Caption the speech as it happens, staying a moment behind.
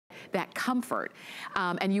that comfort.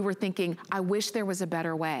 And you were thinking, I wish there was a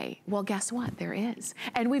better way. Well, guess what? There is.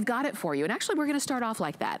 And we've got it for you. And actually, we're gonna start off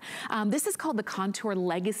like that. This is called the Contour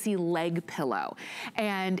Legacy Leg Pillow.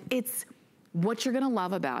 And it's, what you're gonna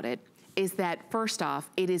love about it is that, first off,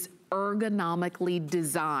 it is ergonomically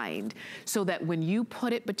designed so that when you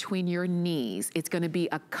put it between your knees, it's gonna be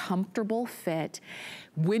a comfortable fit.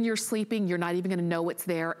 When you're sleeping, you're not even gonna know it's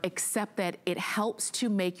there, except that it helps to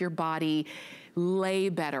make your body lay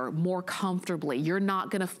better, more comfortably. You're not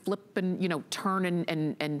gonna flip and, you know, turn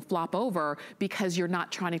and flop over because you're not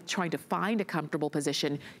trying to find a comfortable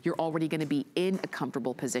position. You're already gonna be in a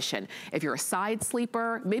comfortable position. If you're a side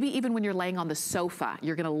sleeper, maybe even when you're laying on the sofa,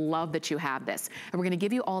 you're gonna love that you have this. And we're gonna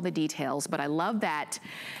give you all the details, but I love that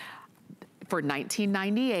for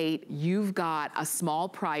 $19.98, you've got a small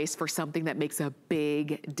price for something that makes a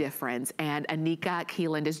big difference. And Anika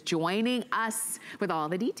Keeland is joining us with all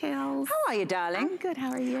the details. How are you, darling? I'm good,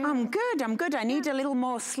 how are you? I'm good, I'm good. I need a little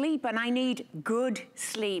more sleep, and I need good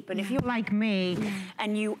sleep. And if you're like me,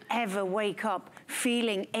 and you ever wake up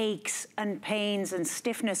feeling aches and pains and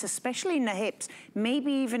stiffness, especially in the hips,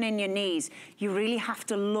 maybe even in your knees, you really have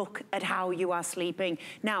to look at how you are sleeping.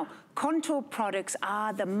 Now, Contour products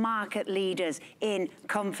are the market leaders in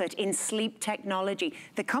comfort, in sleep technology.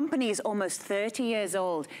 The company is almost 30 years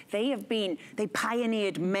old. They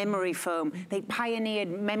pioneered memory foam. They pioneered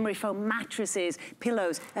memory foam mattresses,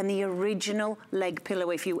 pillows, and the original leg pillow,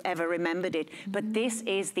 if you ever remembered it. But this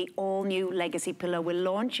is the all-new Legacy pillow we're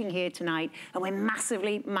launching here tonight, and we're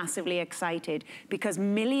massively, massively excited because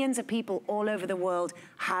millions of people all over the world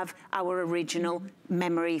have our original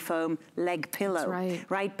memory foam leg pillow. That's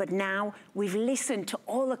right? But now we've listened to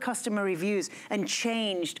all the customer reviews and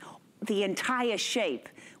changed the entire shape.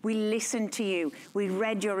 We listened to you, we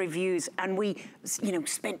read your reviews, and we, you know,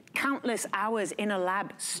 spent countless hours in a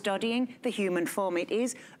lab studying the human form. It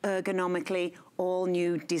is ergonomically all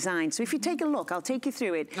new design. So if you take a look, I'll take you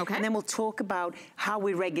through it, and then we'll talk about how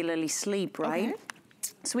we regularly sleep, right?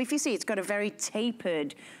 So if you see, it's got a very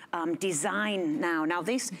tapered design now. Now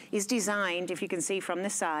this is designed, if you can see from the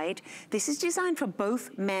side, this is designed for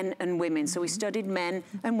both men and women. So we studied men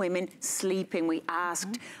and women sleeping. We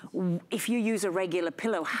asked, if you use a regular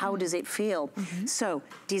pillow, how does it feel? So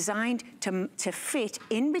designed to fit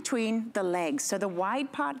in between the legs. So the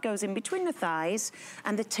wide part goes in between the thighs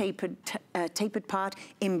and the tapered part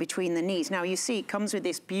in between the knees. Now you see it comes with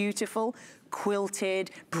this beautiful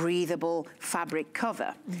quilted, breathable fabric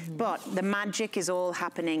cover. But the magic is all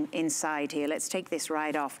happening inside here. Let's take this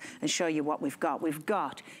right off and show you what we've got. We've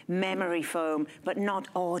got memory foam, but not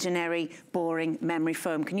ordinary, boring memory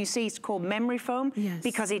foam. Can you see it's called memory foam? Yes.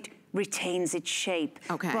 Because it retains its shape.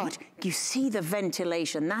 But you see the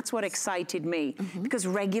ventilation. That's what excited me. Because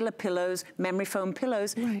regular pillows, memory foam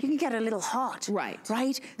pillows, you can get a little hot.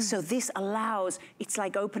 Right? So this allows, it's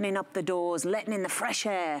like opening up the doors, letting in the fresh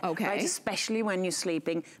air. Right? Especially when you're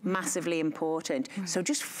sleeping, massively important. So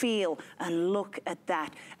just feel and look at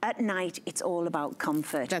that. At night, it's all about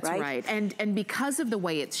comfort. That's right. And because of the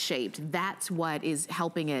way it's shaped, that's what is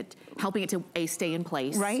helping it to stay in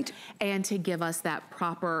place. Right. And to give us that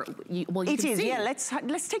proper, well, you can see. Yeah,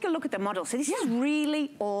 let's take a look at the model. So this is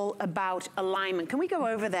really all about alignment. Can we go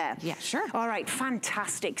over there? Yeah, sure. All right,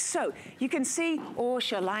 fantastic. So you can see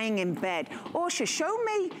Orsha lying in bed. Orsha, show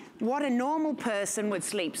me what a normal person would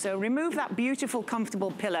sleep. So remove that beautiful,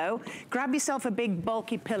 comfortable pillow. Grab yourself a big,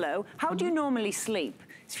 bulky pillow. How do you normally sleep?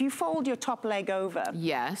 So if you fold your top leg over.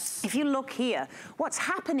 Yes. If you look here, what's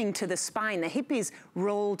happening to the spine? The hip is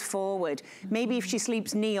rolled forward. Maybe if she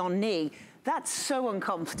sleeps knee on knee, that's so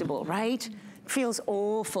uncomfortable, right? Feels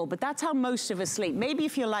awful, but that's how most of us sleep. Maybe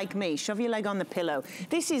if you're like me, shove your leg on the pillow.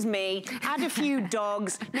 This is me, add a few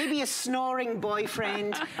dogs, maybe a snoring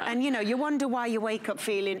boyfriend, and you know, you wonder why you wake up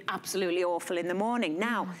feeling absolutely awful in the morning.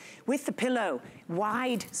 Now, with the pillow,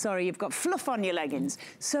 you've got fluff on your leggings.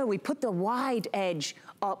 So we put the wide edge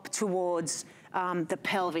up towards the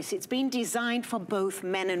pelvis. It's been designed for both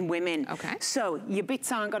men and women. So your bits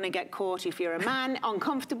aren't going to get caught if you're a man.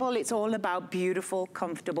 Uncomfortable, it's all about beautiful,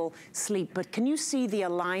 comfortable sleep. But can you see the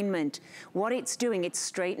alignment? What it's doing, it's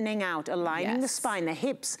straightening out, aligning the spine. The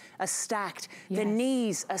hips are stacked. The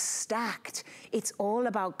knees are stacked. It's all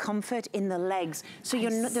about comfort in the legs. So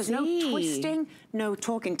there's no twisting, no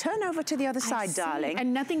talking. Turn over to the other side, darling.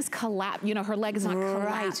 And nothing's collapsed. You know, her leg is not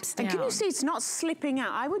collapsed down. And can you see it's not slipping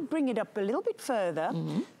out? I would bring it up a little bit further.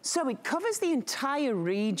 So it covers the entire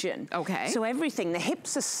region. So everything, the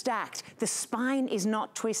hips are stacked. The spine is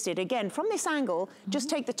not twisted. Again, from this angle, just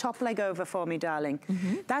take the top leg over for me, darling.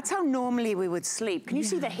 That's how normally we would sleep. Can you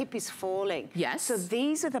see the hip is falling? Yes. So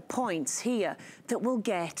these are the points here that will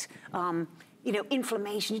get you know,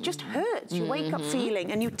 inflammation. It just hurts. You wake up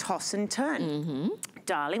feeling and you toss and turn.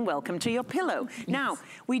 Darling, welcome to your pillow. Now,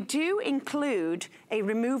 we do include a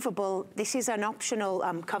removable, this is an optional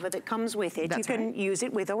cover that comes with it. You can use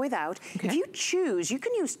it with or without. If you choose, you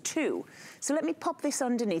can use two. So let me pop this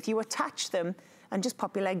underneath. You attach them and just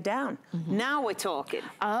pop your leg down. Now we're talking.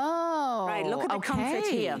 Oh, right, look at the comfort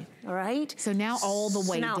here, all right? So now all the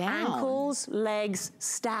way down. Now ankles, legs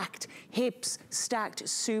stacked, hips stacked,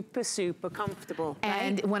 super, super comfortable.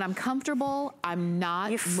 And when I'm comfortable, I'm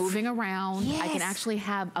not moving around. Yes. I can actually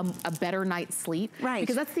have a better night's sleep. Right.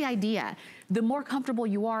 Because that's the idea. The more comfortable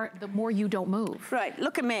you are, the more you don't move. Right,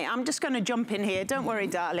 look at me. I'm just gonna jump in here. Don't worry,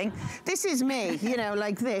 darling. This is me, you know,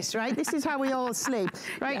 like this, right? This is how we all sleep,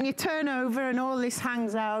 right? And you turn over and all this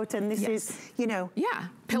hangs out and this is, you know. Yeah,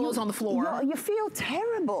 pillows on the floor. You feel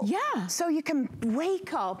terrible. Yeah. So you can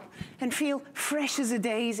wake up and feel fresh as a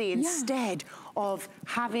daisy instead of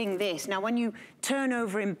having this. Now, when you turn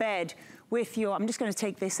over in bed, with your, I'm just going to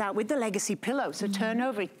take this out, with the legacy pillow. So turn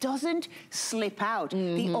over, it doesn't slip out.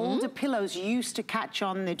 The older pillows used to catch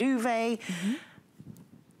on the duvet,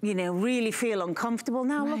 you know, really feel uncomfortable.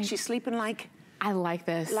 Now look, she's sleeping like... I like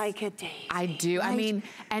this. Like a daisy. I do. Right?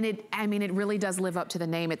 I mean, it really does live up to the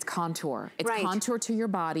name. It's contour. It's contour to your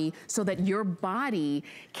body so that your body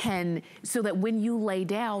can, so that when you lay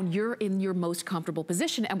down, you're in your most comfortable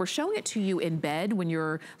position. And we're showing it to you in bed when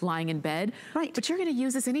you're lying in bed. Right. But you're going to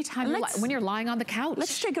use this anytime when you're lying on the couch.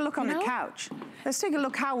 Let's take a look on the couch. Let's take a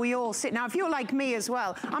look how we all sit. Now, if you're like me as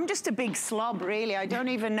well, I'm just a big slob, really. I don't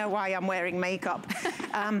even know why I'm wearing makeup.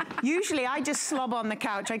 Usually, I just slob on the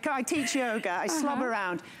couch. I teach yoga. I slob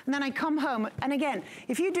around, and then I come home, and again,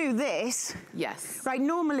 if you do this, right,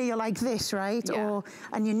 normally you're like this, right,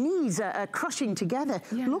 and your knees are crushing together.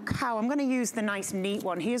 Look how, I'm gonna use the nice neat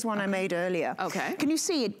one. Here's one I made earlier. Can you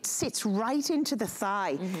see it sits right into the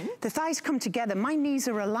thigh? The thighs come together, my knees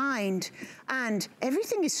are aligned, and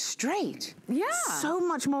everything is straight. So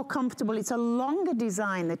much more comfortable. It's a longer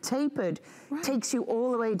design. The tapered takes you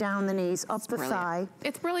all the way down the knees, up the thigh.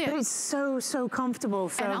 It's brilliant. But it's so, so comfortable.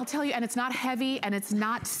 So. And I'll tell you, and it's not heavy, and it's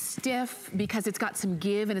not stiff because it's got some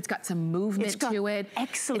give and it's got some movement to it.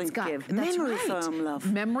 Excellent give. Memory foam,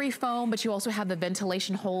 love. Memory foam, but you also have the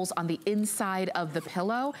ventilation holes on the inside of the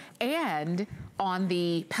pillow and on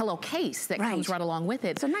the pillowcase that comes right along with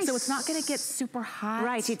it. So it's not going to get super hot.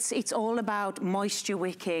 Right, it's all about moisture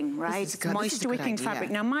wicking, right? It's moisture wicking fabric.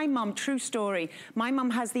 Now, my mum, true story, my mum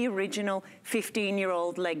has the original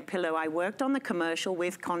 15-year-old leg pillow. I worked on the commercial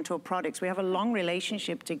with Contour Products. We have a long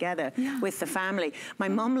relationship together with the family. My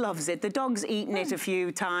mum loves it. The dog's eaten it a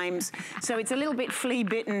few times, so it's a little bit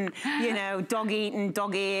flea-bitten, you know, dog-eaten,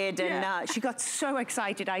 dog-eared, and she got so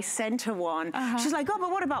excited. I sent her one. She's like, oh, but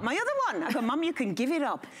what about my other one? I go, Mum, you can give it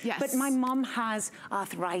up. But my mum has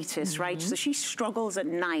arthritis, right? So she struggles at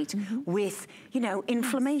night with, you know,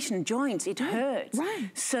 inflammation, joints. It hurts.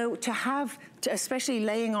 So to have, especially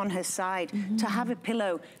laying on her side, to have a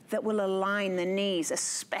pillow that will align the knees,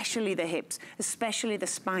 especially the hips, especially the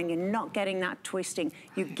spine. You're not getting that twisting.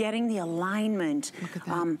 You're getting the alignment. Look at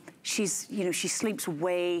that. She's, you know, she sleeps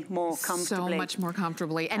way more comfortably. So much more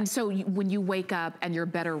comfortably. And so when you wake up and you're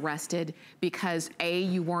better rested because A,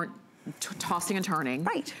 you weren't tossing and turning.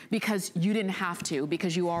 Because you didn't have to,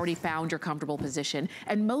 because you already found your comfortable position.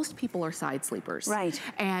 And most people are side sleepers.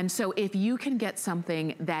 And so if you can get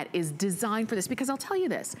something that is designed for this, because I'll tell you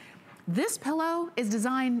this pillow is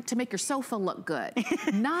designed to make your sofa look good,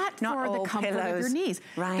 not for the comfort of your knees.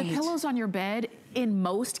 The pillows on your bed, in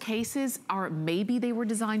most cases, are maybe they were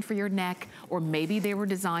designed for your neck, or maybe they were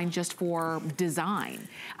designed just for design,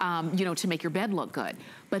 you know, to make your bed look good.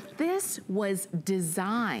 But this was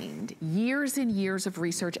designed, years and years of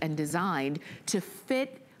research and designed to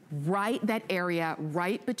fit that area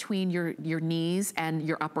right between your knees and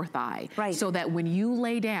your upper thigh. So that when you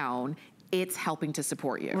lay down, it's helping to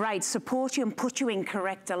support you. Support you and put you in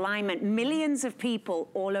correct alignment. Millions of people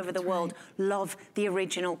all over the world love the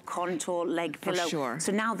original Contour leg pillow.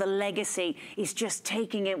 So now the legacy is just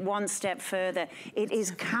taking it one step further. It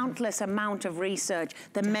is countless amount of research.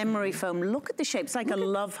 The memory foam, look at the shape. It's like a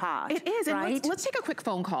love heart. It is, and let's take a quick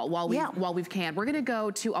phone call while we can. We're gonna go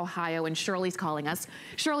to Ohio, and Shirley's calling us.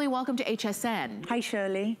 Shirley, welcome to HSN. Hi,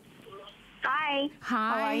 Shirley. Hi. Hi.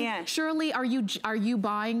 How are you? Shirley, are you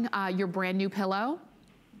buying your brand new pillow?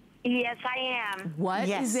 Yes, I am. What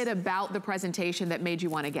is it about the presentation that made you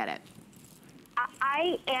want to get it?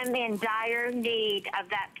 I am in dire need of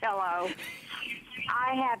that pillow.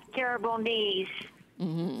 I have terrible knees.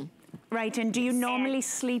 Right, and do you normally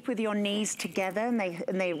sleep with your knees together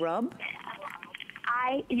and they rub?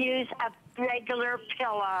 I use a regular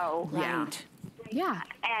pillow. And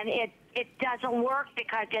it doesn't work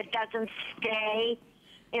because it doesn't stay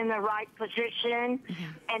in the right position,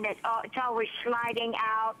 and it's always sliding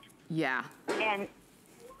out. Yeah. And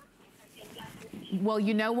well,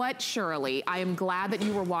 you know what, Shirley? I am glad that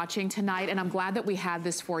you were watching tonight, and I'm glad that we had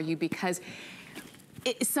this for you, because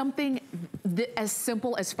it's something as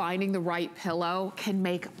simple as finding the right pillow can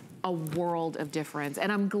make a world of difference.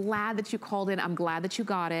 And I'm glad that you called in. I'm glad that you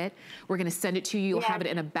got it. We're gonna send it to you. You'll have it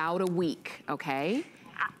in about a week, okay?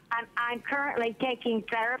 I'm currently taking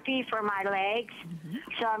therapy for my legs,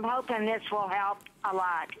 so I'm hoping this will help a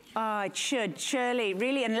lot. Oh, it should, Shirley,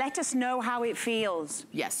 really, and let us know how it feels.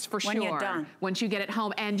 Yes, for sure. When you're done. Once you get it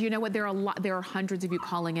home. And you know what, there are hundreds of you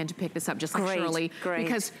calling in to pick this up, just like Shirley. Great.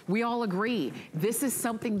 Because we all agree, this is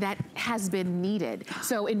something that has been needed.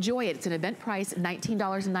 So enjoy it. It's an event price,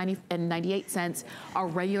 $19.98. Our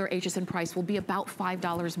regular HSN price will be about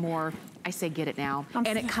 $5 more. I say get it now.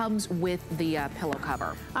 And it comes with the pillow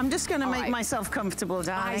cover. I'm just gonna make myself comfortable,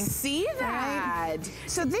 darling. I see that. Right?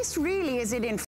 So this really is it in